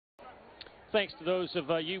Thanks to those of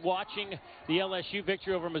you watching the LSU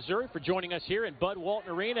victory over Missouri for joining us here in Bud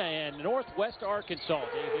Walton Arena in Northwest Arkansas.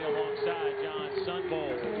 Davey alongside John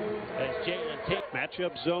Sunbold as Jalen Tate.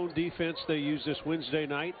 Matchup zone defense they used this Wednesday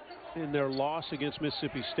night in their loss against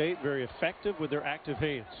Mississippi State. Very effective with their active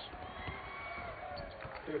hands.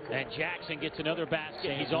 And Jackson gets another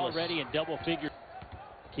basket. He's already in double figures.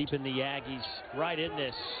 Keeping the Aggies right in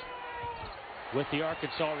this with the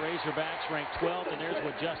Arkansas Razorbacks ranked 12th, and there's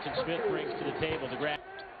what Justin Smith brings to the table. The grab.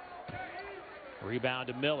 Rebound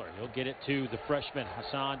to Miller. He'll get it to the freshman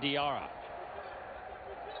Hassan Diarra.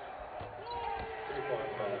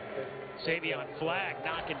 Savion Flagg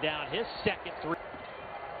knocking down his second three.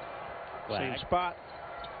 Same spot.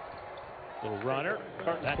 Little runner.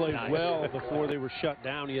 That's played nice. Well before they were shut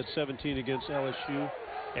down. He had 17 against LSU.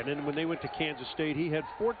 And then when they went to Kansas State, he had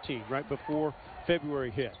 14 right before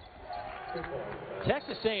February hit.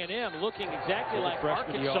 Texas A&M looking exactly like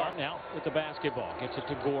Arkansas now with the basketball. Gets it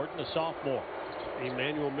to Gordon, the sophomore.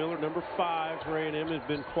 Emmanuel Miller, number 5 for A&M, has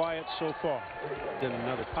been quiet so far. Then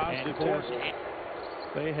another positive test.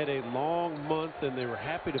 They had a long month, and they were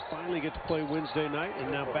happy to finally get to play Wednesday night, and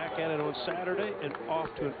now back at it on Saturday and off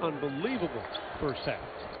to an unbelievable first half.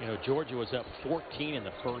 You know, Georgia was up 14 in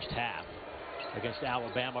the first half against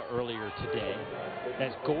Alabama earlier today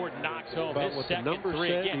as Gordon knocks home his second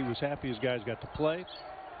three again. He was happy his guys got to play.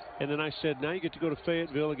 And then I said, now you get to go to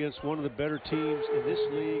Fayetteville against one of the better teams in this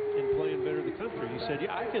league and playing better in the country. He said,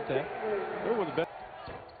 yeah, I get that. They're one of the best.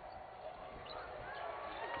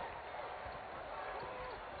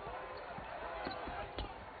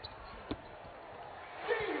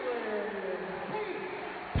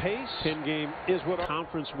 Pace 10 game is what a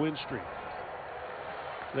conference win streak.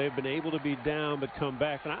 They've been able to be down but come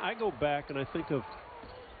back. And I go back and I think of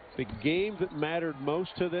the game that mattered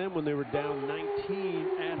most to them when they were down 19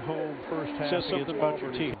 at home first half. Says something about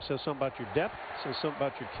your team. Says something about your depth. Says something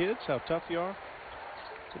about your kids, how tough you are.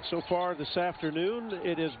 And so far this afternoon,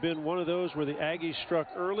 it has been one of those where the Aggies struck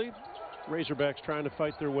early. Razorbacks trying to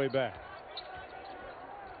fight their way back.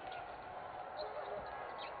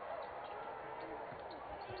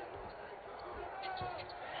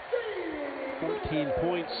 14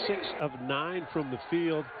 points, 6 of 9 from the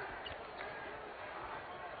field.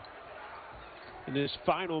 In this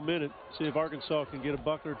final minute, see if Arkansas can get a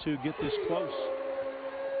bucket or two, get this close.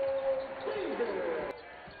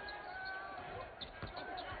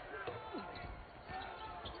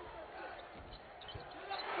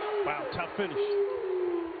 Wow, tough finish.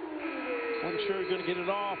 Wasn't sure he was going to get it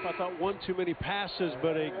off. I thought one too many passes,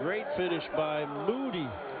 but a great finish by Moody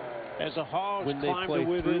as the Hogs climb to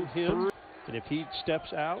within him. And if he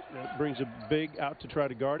steps out, that brings a big out to try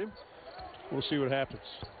to guard him. We'll see what happens.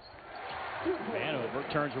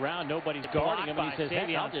 Vanover turns around. Nobody's guarding him. And he says,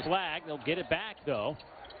 hey, I'll just flag. They'll get it back, though.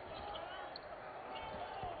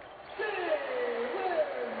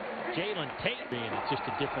 Jalen Tate, and it's just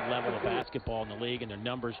a different level of basketball in the league, and their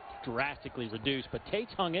numbers drastically reduced. But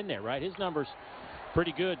Tate's hung in there, right? His numbers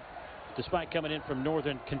pretty good, despite coming in from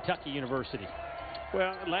Northern Kentucky University.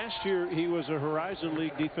 Well, last year he was a Horizon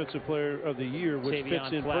League Defensive Player of the Year, which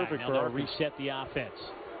fits in perfect for Arkansas. Reset the offense.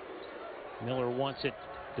 Miller wants it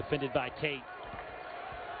defended by Tate.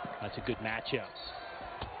 That's a good matchup.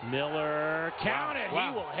 Miller counted.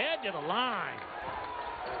 Wow. He will head to the line.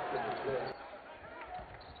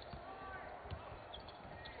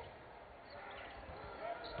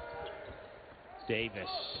 Davis.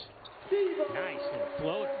 Nice and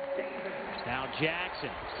floating. Now Jackson.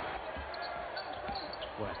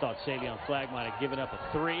 Well, I thought Savion Flagg might have given up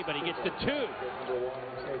a 3, but he gets the 2.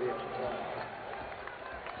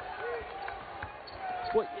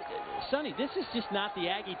 Well, Sonny, this is just not the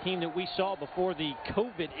Aggie team that we saw before the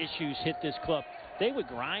COVID issues hit this club. They would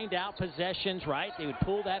grind out possessions, right? They would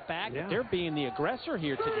pull that back. Yeah. They're being the aggressor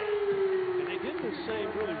here today. And they did the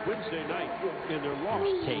same really Wednesday night in their loss.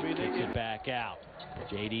 Tate gets it back out.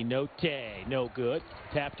 J.D. Note, no good.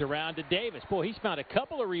 Tapped around to Davis. Boy, he's found a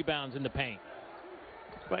couple of rebounds in the paint.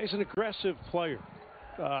 But he's an aggressive player,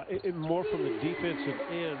 more from the defensive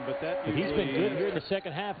end. But he's been good here in the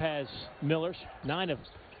second half. Has Miller's 9 of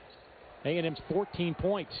A&M's 14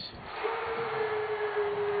 points.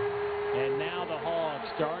 And now the Hogs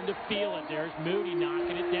starting to feel it. There's Moody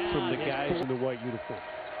knocking it down. From the guys in the white uniform.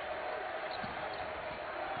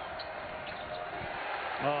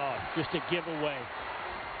 Oh, just a giveaway.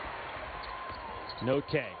 Note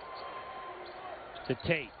to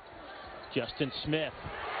Tate. Justin Smith.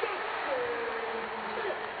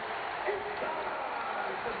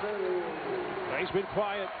 He's been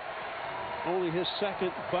quiet. Only his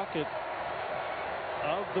second bucket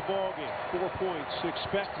of the ball game. 4 points.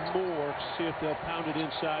 Expect more. See if they'll pound it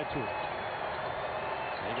inside to him.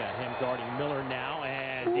 They got him guarding Miller now,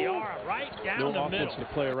 and the arm right down the middle. No offensive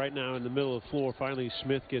player right now in the middle of the floor. Finally,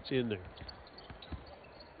 Smith gets in there.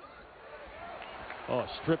 Oh,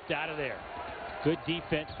 stripped out of there. Good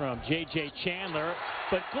defense from J.J. Chandler,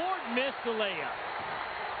 but Gordon missed the layup.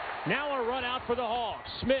 Now a run out for the Hogs.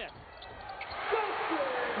 Smith.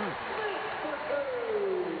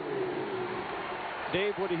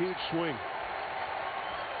 Dave, what a huge swing.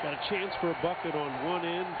 Got a chance for a bucket on one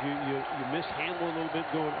end. You mishandle a little bit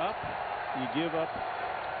going up. You give up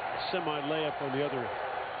a semi-layup on the other end.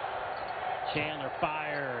 Chandler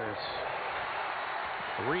fires.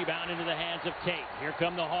 Rebound into the hands of Tate. Here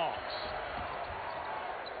come the Hogs.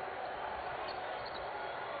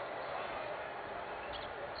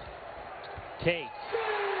 Tate.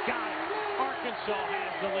 Got it. Arkansas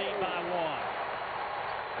has the lead by 1.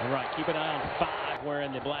 All right, keep an eye on 5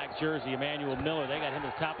 wearing the black jersey, Emmanuel Miller. They got him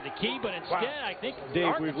at the top of the key, but instead, I think Dave,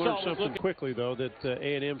 Arkansas we've learned something quickly, though, that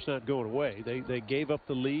A&M's not going away. They gave up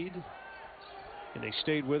the lead, and they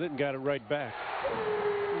stayed with it and got it right back.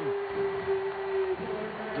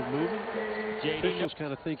 They're moving. Officials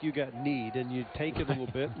kind of think you got need, and you take it a little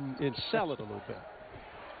bit and sell it a little bit.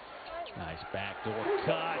 Nice backdoor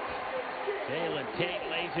cut. Jalen Tate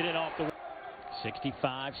lays it in off the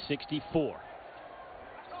 65-64.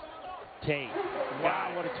 Tate.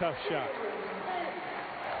 Wow, what a tough shot.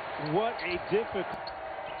 What a difficult.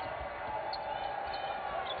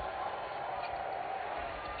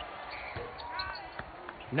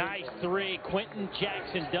 Nice 3. Quentin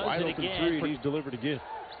Jackson does Wide it open again. 3, and he's delivered again.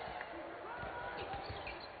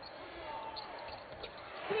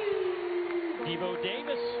 Devo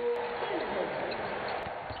Davis.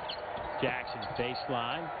 Jackson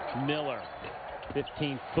baseline. Miller.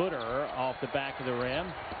 15-footer off the back of the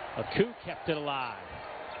rim. Aku kept it alive.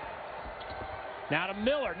 Now to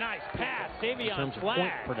Miller. Nice pass. Savion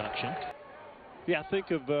flag. Production. Yeah,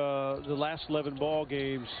 think of the last 11 ball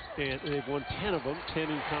games, and they've won 10 of them. 10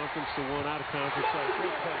 in conference, the 1 out of conference.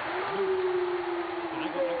 Great play. And I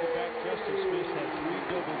go back. Justin Smith had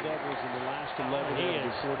 3 double-doubles in the last 11. He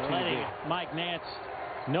is letting games. Mike Nance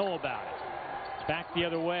know about it. Back the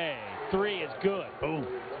other way. 3 is good. Boom.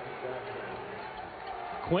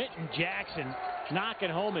 Quentin Jackson knocking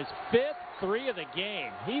home his 5th 3 of the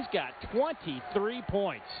game. He's got 23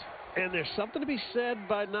 points. And there's something to be said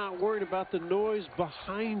by not worrying about the noise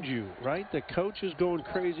behind you, right? The coach is going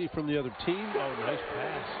crazy from the other team. Oh, nice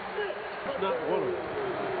pass. It's not one of them.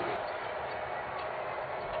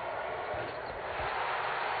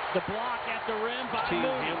 The block at the rim by Team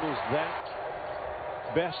Moody. handles that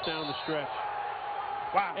best down the stretch.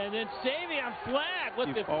 Wow. And then Savion flag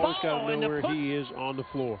with the always got follow to and know the where push. he is on the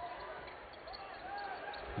floor.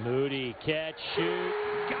 Moody, catch, shoot,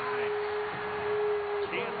 got it.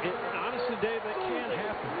 Honestly, Dave, that can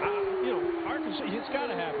happen. Arkansas, it's got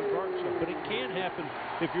to happen for Arkansas, but it can happen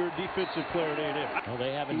if you're a defensive player at A&M. Well,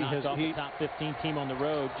 they haven't knocked off the top 15 team on the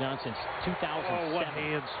road, John, since 2007. Oh, what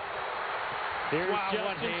hands. There's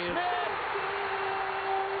Justin Smith.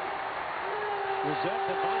 Was that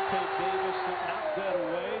Devontae Davis that knocked that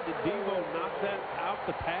away? Did Devo knock that out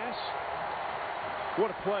the pass?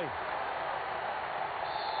 What a play.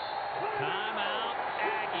 Timeout,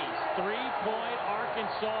 Aggies. 3-point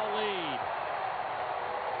Arkansas lead.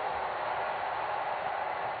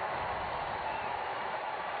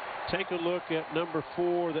 Take a look at number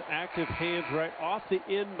 4, the active hands right off the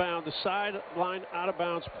inbound, the sideline out of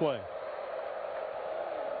bounds play.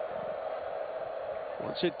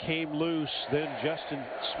 Once it came loose, then Justin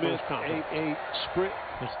Smith, a sprint.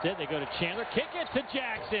 Instead, they go to Chandler. Kick it to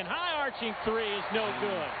Jackson. High arching 3 is no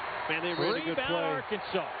good. Man, they ran a good play.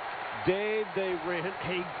 Arkansas. Dave, they ran a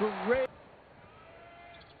great.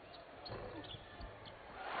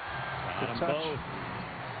 Got them both.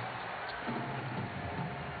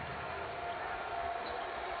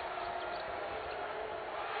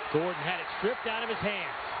 Gordon had it stripped out of his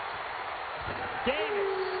hands.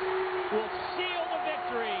 Davis will seal the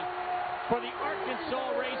victory for the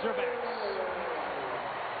Arkansas Razorbacks.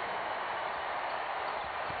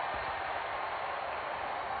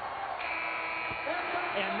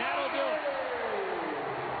 And that'll do it.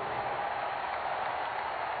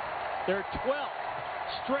 Their 12th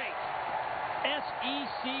straight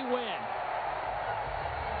SEC win.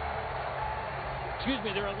 Excuse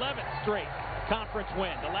me, their 11th straight conference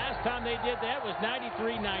win. The last time they did that was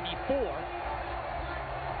 93-94.